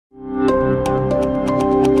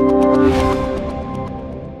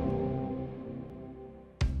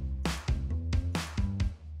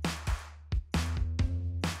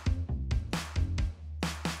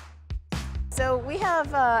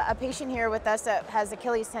a patient here with us that has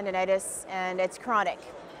Achilles tendonitis, and it's chronic.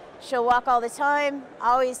 She'll walk all the time,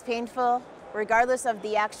 always painful, regardless of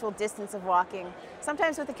the actual distance of walking.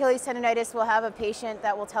 Sometimes with Achilles tendonitis, we'll have a patient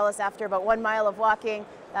that will tell us after about 1 mile of walking,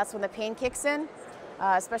 that's when the pain kicks in,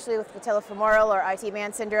 especially with patellofemoral or IT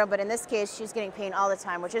band syndrome, but in this case, she's getting pain all the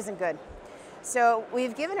time, which isn't good. So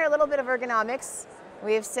we've given her a little bit of ergonomics.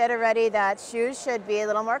 We've said already that shoes should be a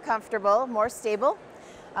little more comfortable, more stable.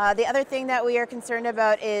 The other thing that we are concerned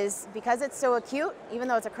about is because it's so acute, even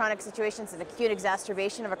though it's a chronic situation, it's an acute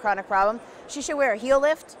exacerbation of a chronic problem, she should wear a heel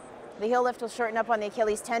lift. The heel lift will shorten up on the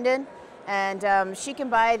Achilles tendon, and she can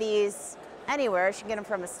buy these anywhere. She can get them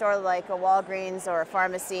from a store like a Walgreens or a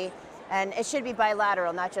pharmacy, and it should be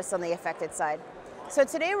bilateral, not just on the affected side. So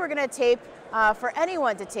today we're going to tape, for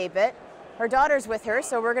anyone to tape it. Her daughter's with her,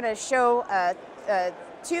 so we're going to show a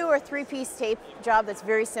 2 or 3 piece tape job that's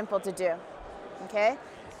very simple to do. Okay?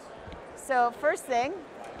 So first thing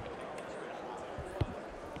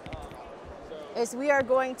is we are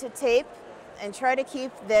going to tape and try to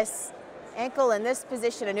keep this ankle in this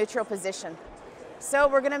position, a neutral position. So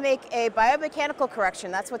we're going to make a biomechanical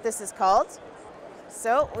correction. That's what this is called.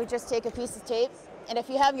 So we just take a piece of tape, and if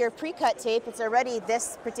you have your pre-cut tape, it's already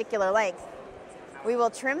this particular length. We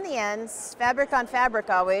will trim the ends, fabric on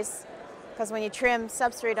fabric always, because when you trim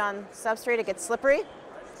substrate on substrate, it gets slippery.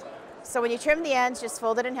 So when you trim the ends, just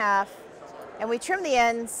fold it in half. And we trim the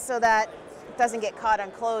ends so that it doesn't get caught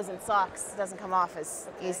on clothes and socks. It doesn't come off as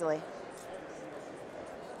easily.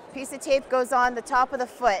 Piece of tape goes on the top of the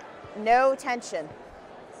foot, no tension.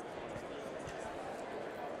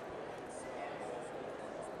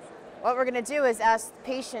 What we're going to do is ask the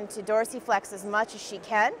patient to dorsiflex as much as she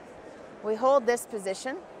can. We hold this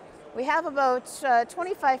position. We have about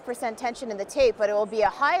 25% tension in the tape, but it will be a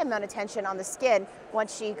high amount of tension on the skin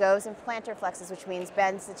once she goes and plantar flexes, which means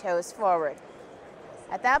bends the toes forward.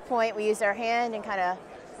 At that point, we use our hand and kind of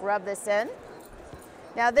rub this in.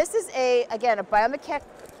 Now this is, again, a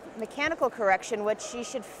biomechanical correction, which she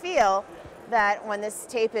should feel that when this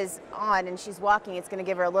tape is on and she's walking, it's going to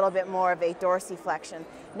give her a little bit more of a dorsiflexion.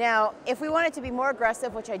 Now, if we want it to be more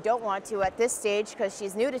aggressive, which I don't want to at this stage because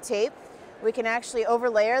she's new to tape, we can actually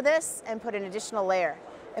overlayer this and put an additional layer.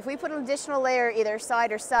 If we put an additional layer either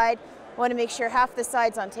side or side, we want to make sure half the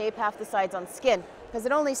side's on tape, half the side's on skin, because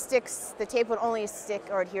it only sticks, the tape would only stick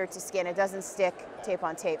or adhere to skin. It doesn't stick tape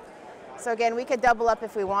on tape. So again, we could double up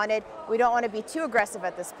if we wanted. We don't want to be too aggressive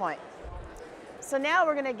at this point. So now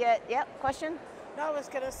we're going to get, question? No, I was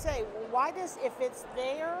going to say, why does, if it's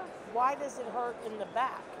there, why does it hurt in the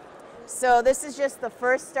back? So this is just the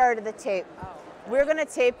first start of the tape. Oh. We're going to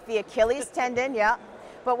tape the Achilles tendon,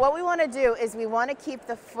 but what we want to do is we want to keep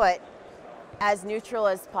the foot as neutral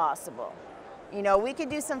as possible. You know, we could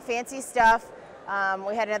do some fancy stuff.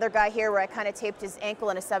 We had another guy here where I kind of taped his ankle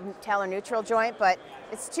in a subtalar neutral joint, but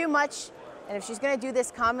it's too much, and if she's going to do this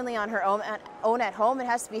commonly on her own at home, it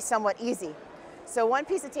has to be somewhat easy. So one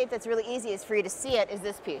piece of tape that's really easy is for you to see it is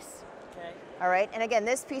this piece. Okay. All right, and again,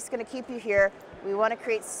 this piece is going to keep you here. We want to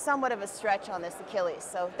create somewhat of a stretch on this Achilles.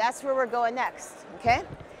 So that's where we're going next, okay?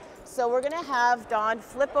 So we're going to have Dawn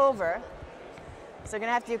flip over. So you're going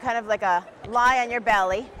to have to do kind of like a lie on your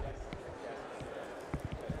belly.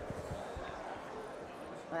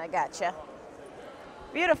 I gotcha.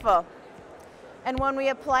 Beautiful. And when we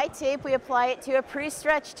apply tape, we apply it to a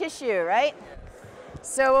pre-stretched tissue, right?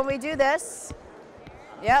 So when we do this,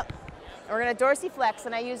 we're going to dorsiflex,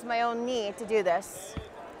 and I use my own knee to do this.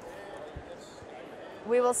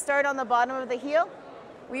 We will start on the bottom of the heel.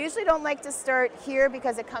 We usually don't like to start here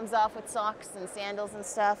because it comes off with socks and sandals and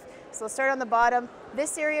stuff. So we'll start on the bottom.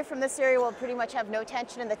 This area from this area will pretty much have no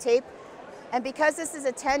tension in the tape. And because this is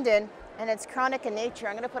a tendon and it's chronic in nature,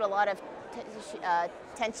 I'm going to put a lot of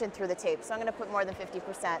tension through the tape. So I'm going to put more than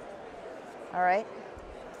 50%. All right.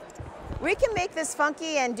 We can make this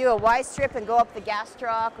funky and do a Y strip and go up the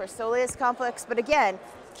gastroc or soleus complex. But again,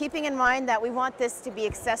 keeping in mind that we want this to be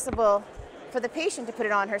accessible for the patient to put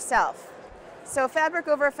it on herself. So fabric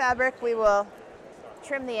over fabric, we will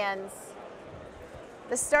trim the ends.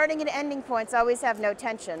 The starting and ending points always have no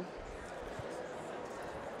tension.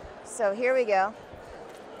 So here we go.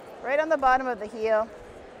 Right on the bottom of the heel.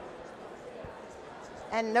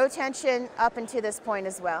 And no tension up into this point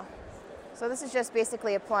as well. So this is just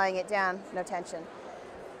basically applying it down, no tension.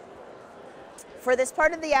 For this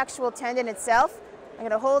part of the actual tendon itself, I'm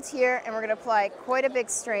going to hold here and we're going to apply quite a big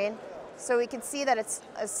strain. So we can see that it's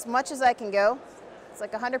as much as I can go. It's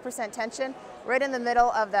like 100% tension right in the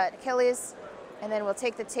middle of that Achilles. And then we'll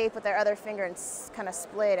take the tape with our other finger and kind of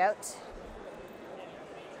splay it out.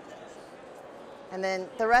 And then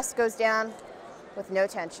the rest goes down with no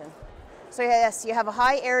tension. So yes, you have a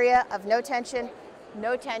high area of no tension,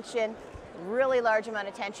 really large amount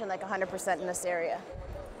of tension, like 100% in this area.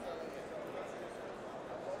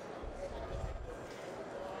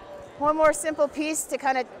 One more simple piece to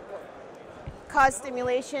kind of cause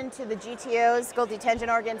stimulation to the GTOs, gold detention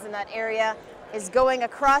organs in that area, is going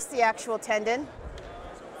across the actual tendon.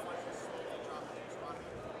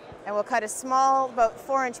 And we'll cut a small, about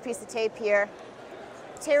 4-inch piece of tape here,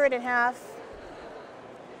 tear it in half.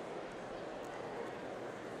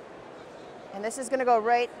 And this is going to go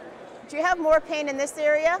right. Do you have more pain in this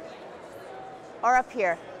area or up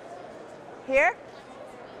here? Here?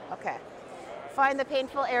 Okay. Find the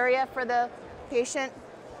painful area for the patient,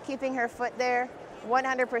 keeping her foot there,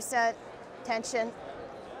 100% tension,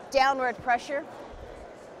 downward pressure,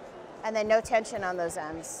 and then no tension on those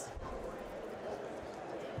ends.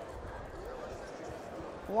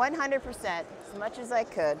 100%, as much as I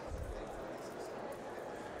could.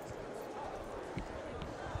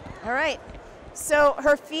 All right, so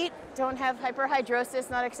her feet don't have hyperhidrosis,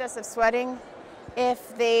 not excessive sweating.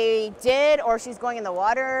 If they did, or she's going in the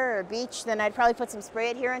water or beach, then I'd probably put some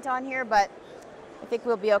spray adherent on here, but I think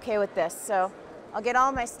we'll be okay with this. So I'll get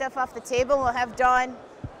all my stuff off the table. We'll have Dawn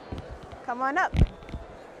come on up. And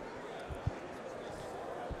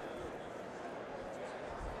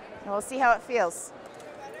we'll see how it feels.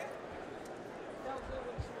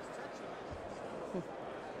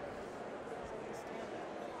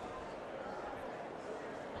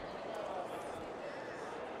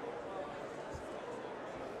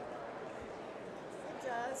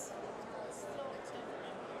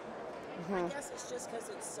 I guess it's just because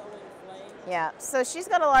it's so inflamed. Yeah, so she's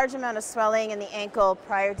got a large amount of swelling in the ankle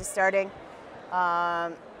prior to starting.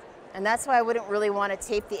 And that's why I wouldn't really want to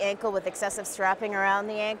tape the ankle with excessive strapping around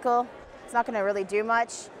the ankle. It's not going to really do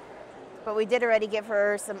much. But we did already give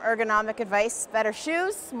her some ergonomic advice, better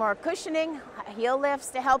shoes, more cushioning, heel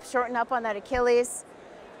lifts to help shorten up on that Achilles,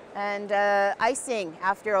 and icing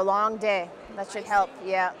after a long day. That should help,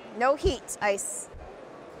 yeah. No heat, ice.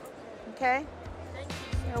 Okay? Thank you.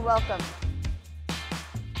 You're welcome.